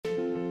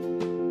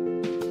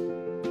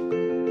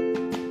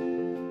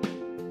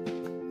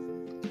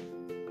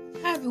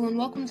you, and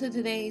welcome to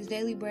today's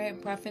Daily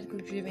Bread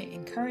Prophetically Driven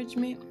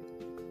Encouragement.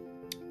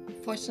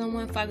 For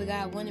someone, Father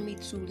God wanted me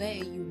to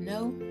let you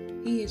know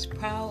He is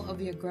proud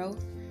of your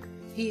growth.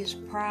 He is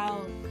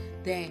proud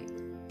that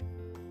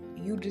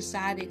you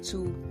decided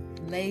to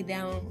lay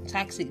down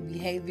toxic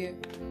behavior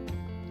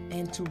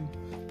and to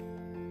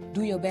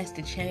do your best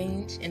to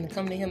change and to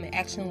come to Him and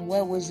ask Him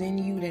what was in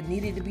you that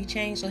needed to be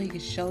changed so He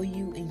could show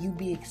you and you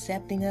be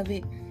accepting of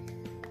it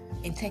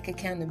and take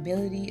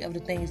accountability of the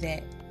things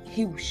that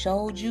He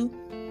showed you.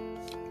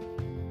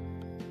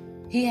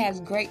 He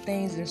has great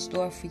things in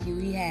store for you.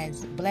 He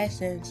has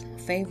blessings,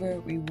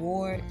 favor,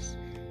 rewards,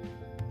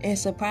 and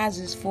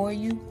surprises for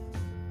you.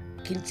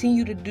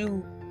 Continue to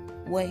do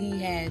what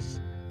He has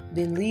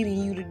been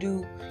leading you to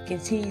do.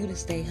 Continue to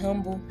stay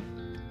humble.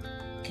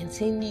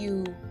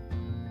 Continue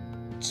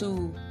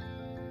to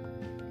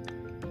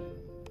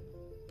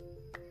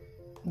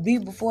be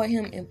before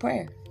Him in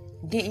prayer.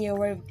 Getting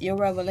your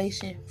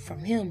revelation from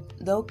Him.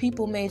 Though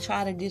people may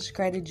try to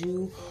discredit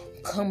you,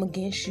 come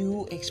against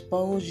you,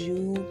 expose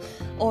you,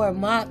 or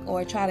mock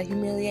or try to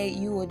humiliate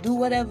you, or do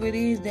whatever it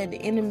is that the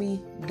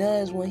enemy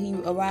does when he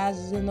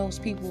arises in those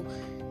people,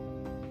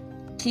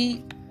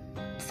 keep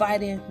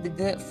fighting the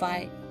good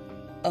fight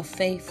of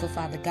faith for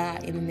Father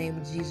God in the name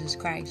of Jesus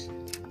Christ.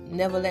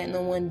 Never let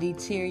no one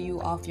deter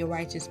you off your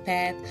righteous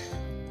path.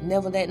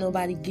 Never let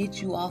nobody get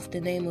you off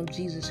the name of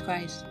Jesus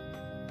Christ.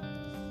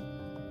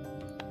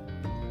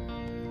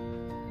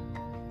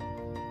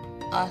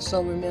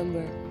 Also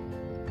remember,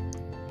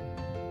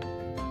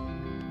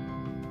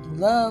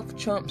 love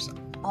trumps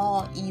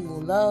all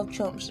evil. Love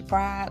trumps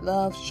pride.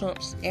 Love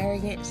trumps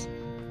arrogance.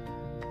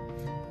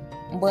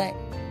 But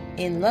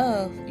in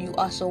love, you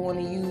also want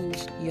to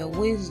use your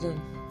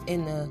wisdom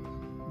and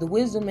the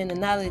wisdom and the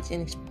knowledge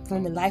and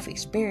from the life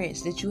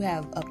experience that you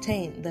have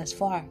obtained thus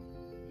far.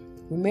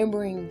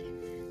 Remembering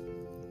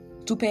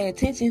to pay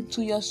attention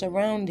to your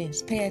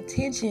surroundings. Pay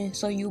attention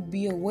so you'll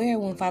be aware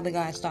when Father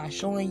God starts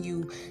showing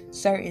you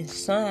certain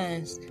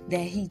signs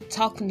that He's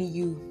talking to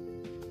you.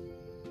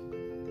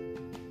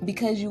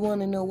 Because you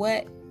want to know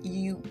what?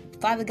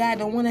 Father God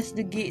don't want us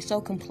to get so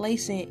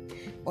complacent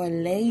or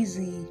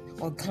lazy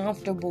or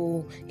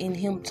comfortable in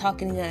Him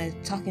talking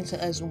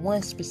to us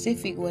one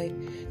specific way,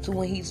 to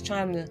when He's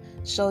trying to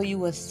show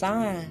you a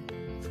sign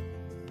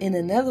in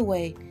another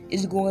way,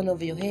 it's going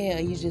over your head,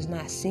 or you're just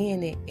not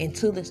seeing it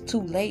until it's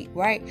too late,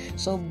 right?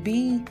 So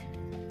be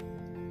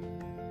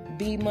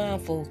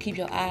mindful. Keep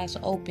your eyes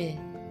open.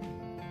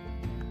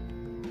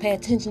 Pay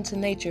attention to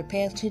nature.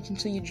 Pay attention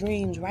to your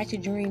dreams. Write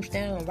your dreams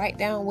down. Write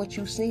down what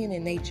you're seeing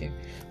in nature.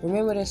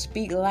 Remember to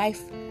speak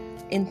life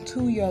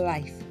into your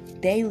life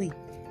daily,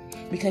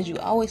 because you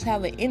always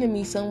have an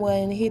enemy somewhere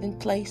in a hidden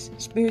place,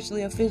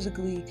 spiritually or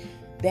physically,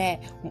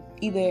 that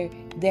either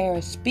they're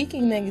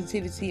speaking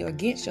negativity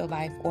against your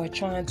life or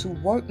trying to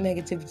work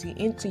negativity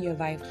into your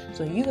life.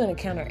 So you're going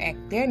to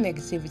counteract their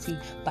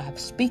negativity by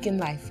speaking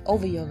life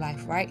over your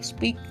life, right?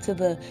 Speak to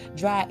the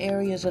dry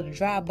areas or the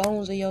dry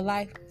bones of your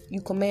life.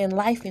 You command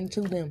life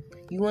into them.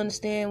 You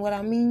understand what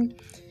I mean?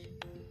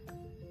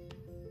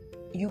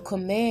 You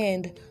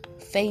command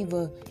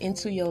favor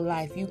into your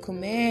life. You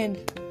command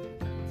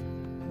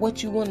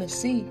what you want to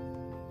see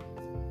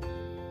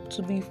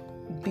to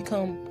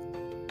become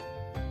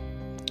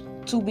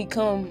to be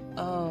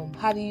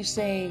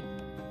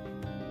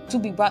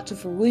brought to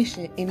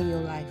fruition in your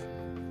life.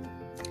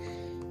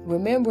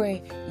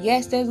 Remembering,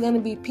 yes, there's going to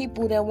be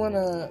people that want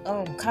to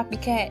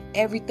copycat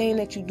everything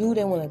that you do.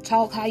 They want to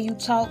talk how you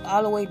talk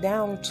all the way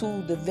down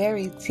to the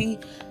very T.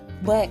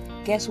 But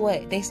guess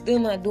what? They still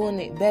not doing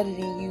it better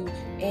than you.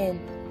 And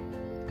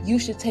you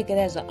should take it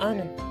as an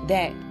honor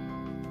that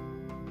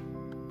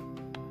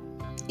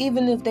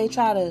even if they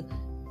try to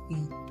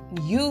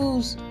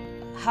use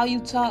how you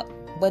talk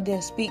but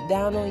then speak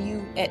down on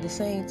you at the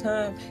same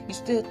time, you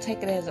still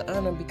take it as an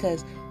honor,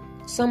 because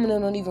some of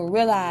them don't even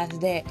realize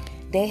that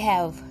they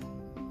have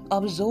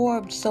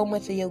absorbed so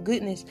much of your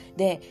goodness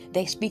that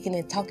they speaking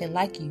and talking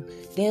like you.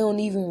 They don't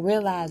even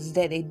realize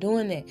that they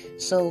doing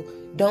that. So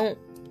don't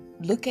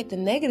look at the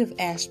negative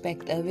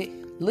aspect of it.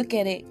 Look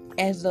at it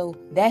as though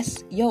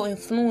that's your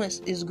influence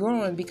is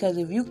growing, because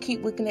if you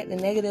keep looking at the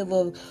negative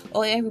of,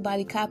 oh,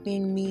 everybody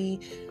copying me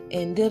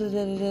and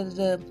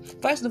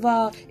first of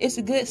all, it's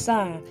a good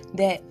sign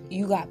that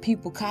you got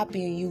people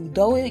copying you,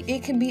 though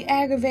it can be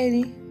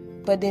aggravating.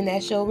 But then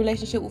that's your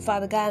relationship with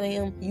Father God and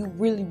Him. You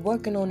really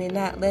working on it,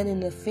 not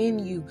letting it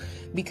offend you.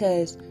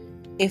 Because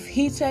if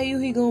He tell you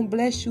He gonna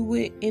bless you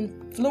with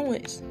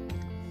influence,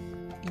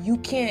 you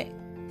can't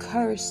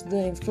curse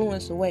the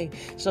influence away.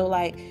 So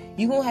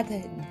you gonna have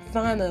to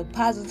find a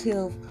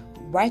positive,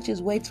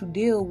 righteous way to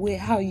deal with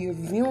how you're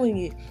viewing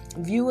it.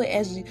 View it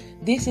as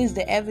this is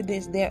the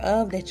evidence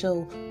thereof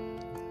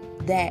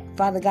that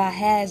Father God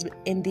has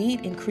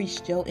indeed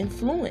increased your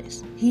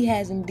influence. He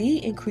has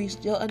indeed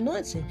increased your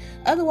anointing.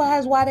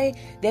 Otherwise, why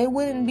they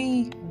wouldn't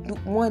be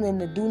wanting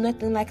to do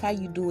nothing like how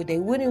you do it. They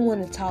wouldn't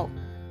want to talk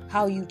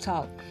how you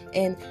talk.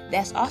 And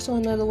that's also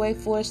another way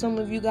for some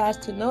of you guys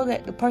to know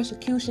that the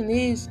persecution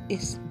is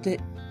the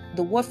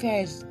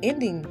warfare is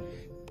ending.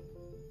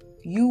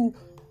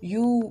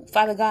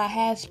 Father God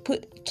has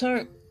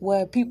turned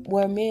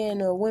where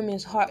men or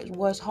women's heart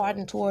was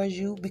hardened towards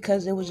you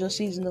because it was your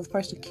season of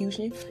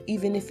persecution,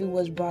 even if it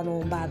was brought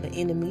on by the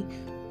enemy,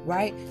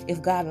 right?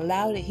 If God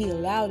allowed it, He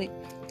allowed it.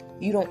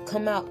 You don't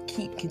come out,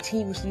 keep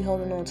continuously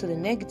holding on to the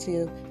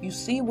negative. You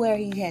see where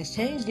He has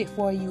changed it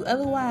for you.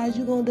 Otherwise,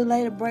 you're going to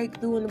delay the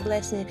breakthrough and the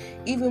blessing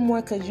even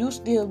more because you're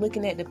still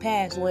looking at the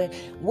past.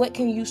 What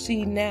can you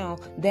see now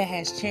that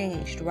has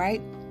changed,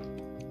 right?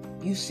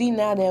 You see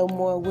now they're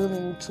more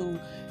willing to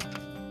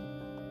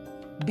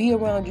be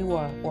around you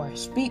or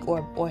speak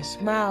or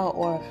smile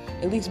or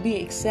at least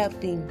be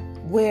accepting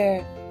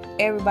where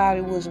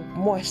everybody was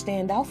more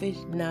standoffish.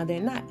 Now they're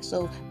not.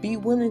 So be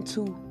willing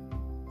to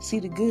see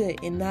the good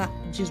and not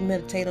just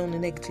meditate on the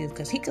negative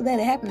because He could let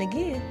it happen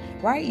again,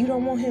 right? You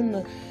don't want Him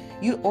to,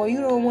 you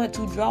don't want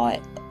to draw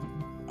it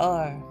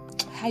or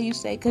how you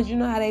say, because you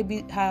know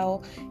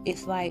how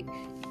it's like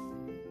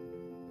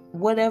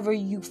whatever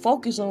you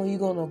focus on,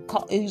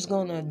 it's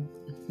gonna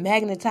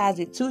magnetize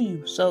it to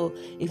you. So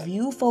if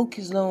you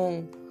focus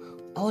on,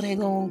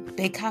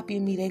 they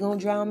copying me, they gonna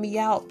drown me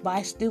out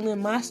by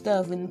stealing my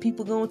stuff, and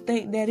people gonna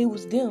think that it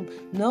was them.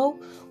 No,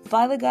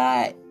 Father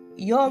God,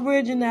 your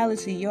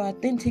originality, your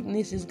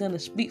authenticness is gonna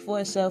speak for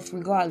itself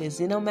regardless.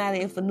 It don't matter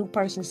if a new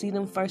person see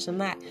them first or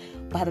not.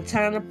 By the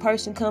time the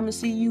person come and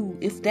see you,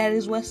 if that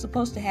is what's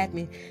supposed to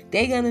happen,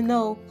 they gonna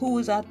know who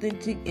is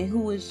authentic and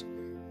who is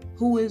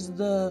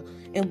the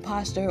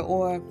imposter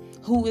or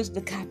who is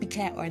the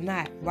copycat or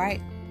not,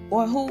 right?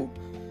 Or who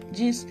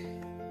just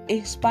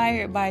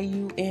inspired by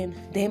you and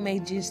they may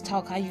just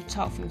talk how you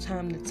talk from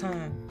time to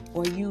time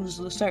or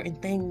use certain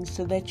things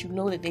to let you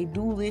know that they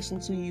do listen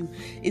to you.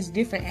 It's a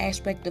different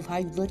aspect of how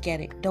you look at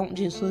it. Don't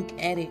just look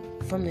at it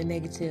from the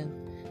negative,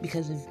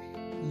 because if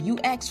you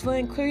ask for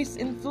increased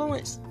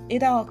influence,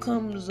 it all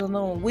comes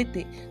along with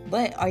it.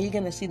 But are you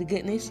going to see the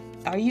goodness?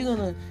 Are you going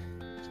to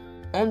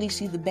only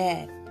see the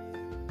bad?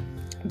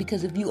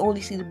 Because if you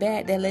only see the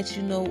bad, that lets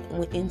you know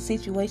when in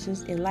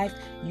situations in life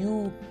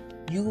you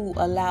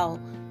allow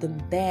the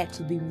bad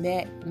to be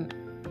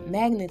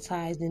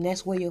magnetized, and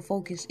that's where your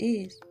focus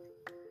is.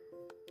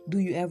 Do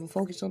you ever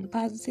focus on the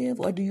positive,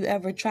 or do you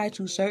ever try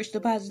to search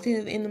the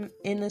positive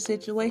in a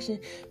situation?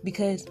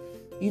 Because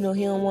He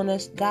don't want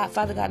us.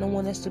 Father God don't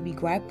want us to be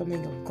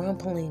grumbling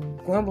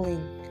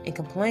and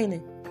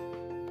complaining.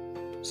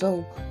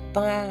 So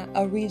find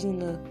a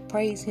reason to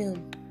praise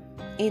Him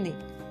in it,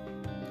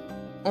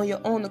 on your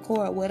own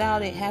accord,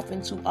 without it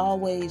having to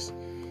always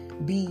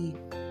be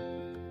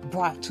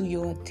brought to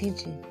your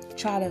attention.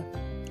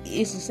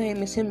 It's the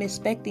same as Him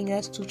expecting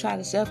us to try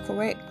to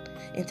self-correct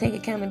and take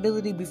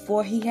accountability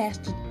before He has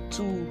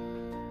to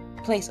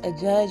place a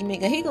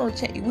judgment. He gonna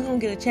check. We're gonna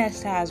get a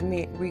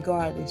chastisement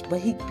regardless, but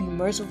He can be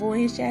merciful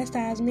in His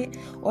chastisement,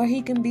 or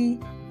He can be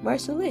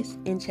merciless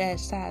in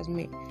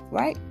chastisement,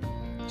 right?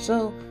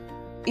 So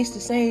it's the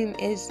same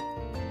as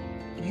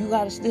you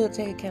gotta still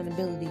take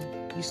accountability.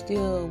 You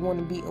still want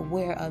to be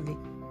aware of it.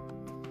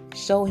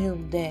 Show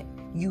Him that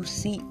you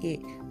see it.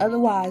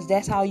 Otherwise,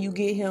 that's how you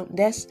get Him.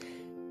 That's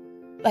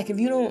like if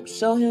you don't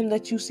show Him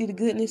that you see the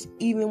goodness,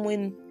 even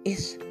when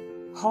it's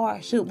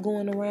hardship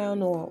going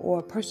around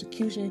or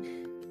persecution,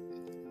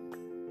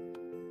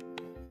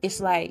 it's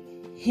like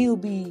He'll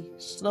be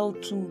slow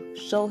to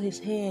show His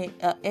hand,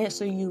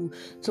 answer you,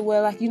 to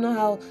where like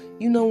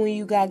when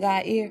you got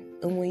God ear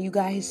and when you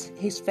got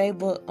his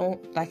favor on,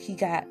 like you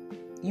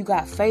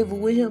got favor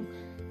with Him.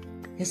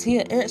 Because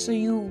He'll answer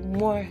you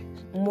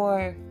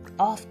more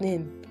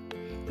often.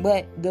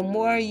 But the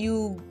more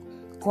you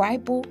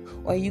gripple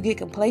or you get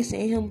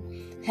complacent in Him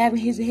having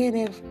His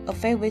hand of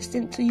favor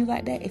extended to you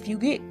like that, if you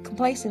get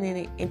complacent in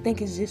it and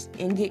think it's just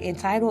and get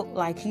entitled,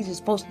 like He's just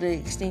supposed to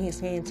extend His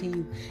hand to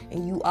you,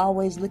 and you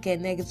always look at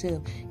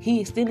negative,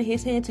 He extended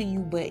His hand to you,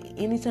 but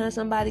anytime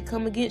somebody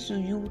come against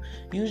you,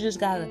 you just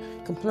gotta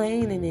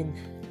complain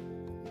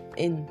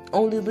and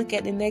only look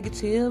at the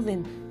negative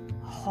and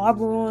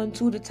harbor on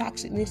to the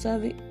toxicness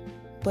of it.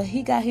 But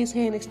He got His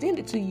hand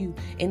extended to you,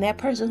 and that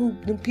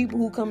person the people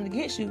who come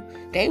against you,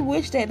 they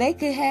wish that they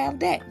could have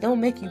that.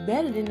 Don't make you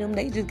better than them.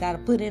 They just gotta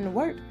put in the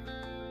work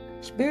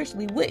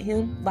spiritually with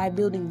Him by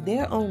building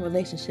their own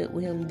relationship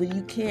with Him. But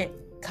you can't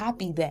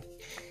copy that.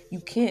 You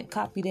can't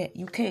copy that.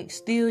 You can't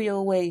steal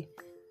your way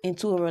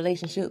into a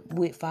relationship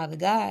with Father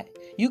God.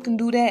 You can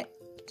do that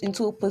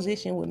into a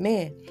position with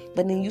man,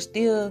 but then you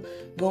still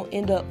gonna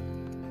end up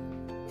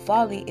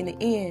falling in the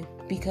end,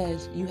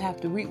 because you have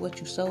to reap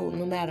what you sow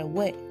no matter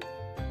what.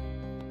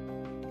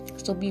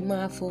 So be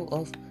mindful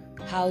of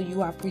how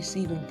you are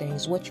perceiving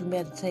things, what you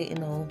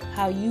meditating on,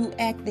 how you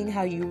acting,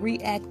 how you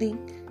reacting,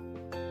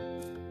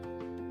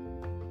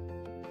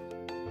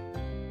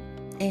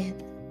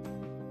 and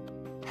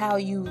how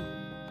you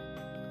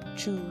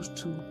choose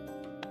to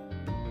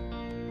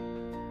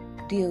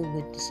deal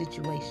with the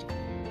situation.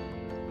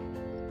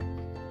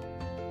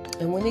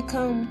 And when it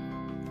comes,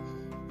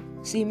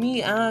 see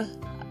me,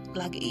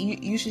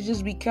 you should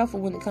just be careful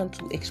when it comes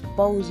to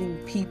exposing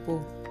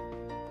people,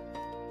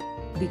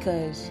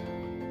 because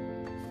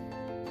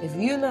If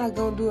you're not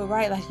gonna do it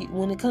right, like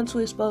when it comes to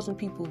exposing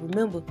people,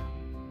 remember,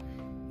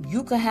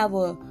 you could have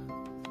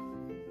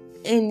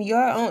in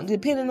your own,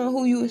 depending on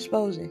who you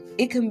exposing,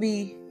 it can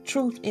be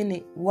truth in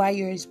it while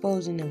you're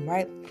exposing them,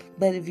 right?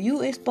 But if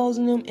you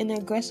exposing them in an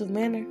aggressive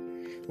manner,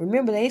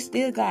 remember, they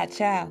still got a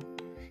child.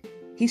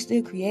 He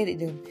still created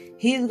them.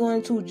 He's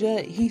going to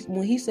judge.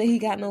 When he say he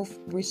got no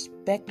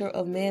respecter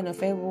of man, a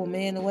favorable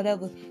man, or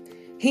whatever,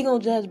 he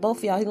gonna judge both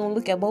of y'all. He gonna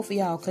look at both of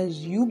y'all because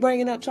you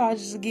bringing up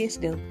charges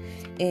against them,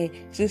 and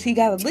since he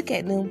gotta look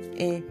at them,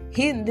 and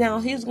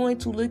he's going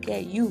to look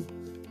at you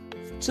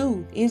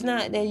too. It's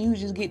not that you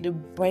just get to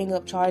bring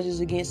up charges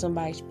against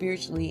somebody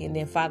spiritually, and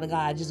then Father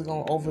God just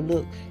gonna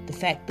overlook the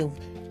fact of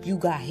you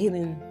got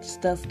hidden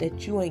stuff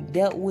that you ain't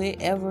dealt with,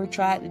 ever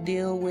tried to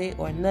deal with,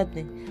 or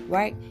nothing,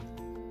 right?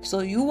 So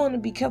you want to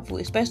be careful,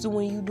 especially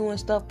when you doing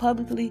stuff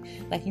publicly,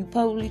 like you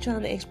publicly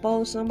trying to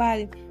expose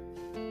somebody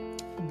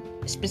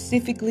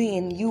specifically,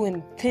 and you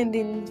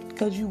intending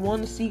because you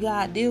want to see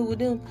God deal with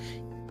them.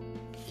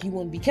 You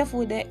want to be careful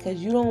with that,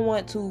 because you don't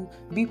want to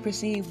be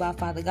perceived by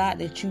Father God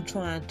that you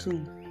trying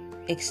to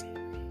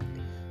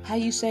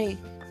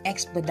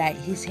expedite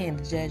his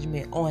hand of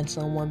judgment on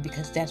someone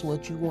because that's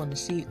what you want to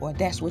see, or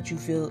that's what you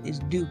feel is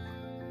due.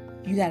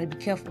 You got to be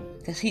careful,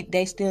 because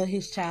they still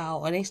his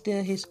child, or they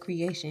still his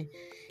creation.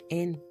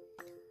 And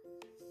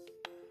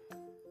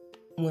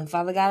when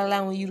Father God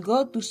allowing you to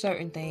go through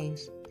certain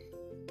things,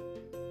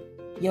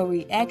 your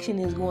reaction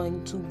is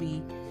going to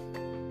be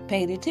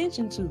paid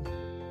attention to,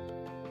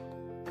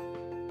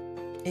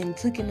 and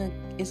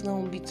it's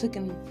going to be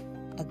taken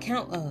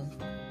account of,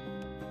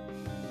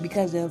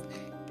 because of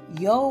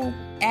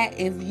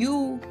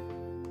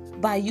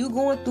by you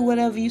going through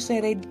whatever you say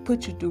they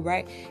put you through,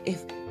 right?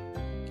 If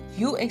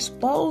you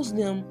expose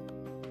them,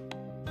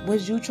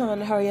 was you trying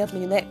to hurry up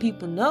and let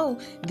people know,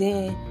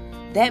 then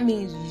that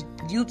means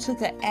you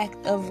took an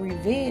act of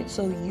revenge.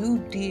 So you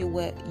did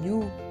what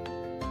you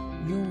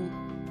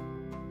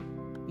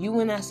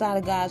went outside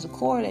of God's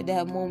accord at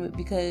that moment,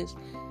 because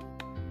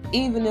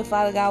even if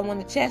Father God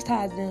want to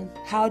chastise them,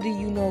 how do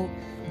you know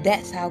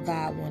that's how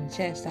God want to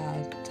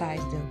chastise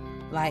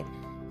them? Like,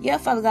 yeah,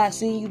 Father God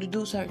seen you to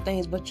do certain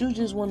things, but you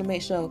just want to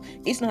make sure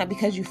it's not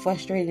because you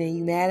frustrated and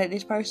you mad at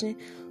this person,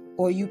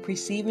 or you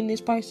perceiving this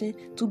person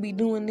to be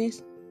doing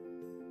this,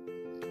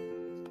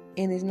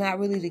 and it's not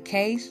really the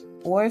case.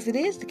 Or if it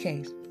is the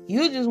case,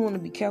 you just want to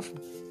be careful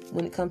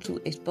when it comes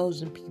to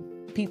exposing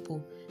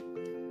people,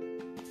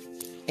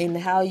 and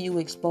how you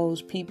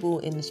expose people,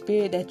 in the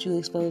spirit that you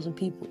exposing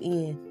people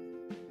in.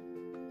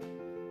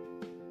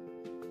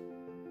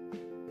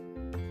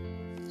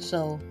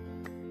 So,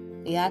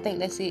 yeah, I think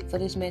that's it for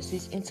this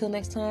message. Until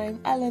next time,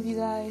 I love you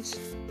guys.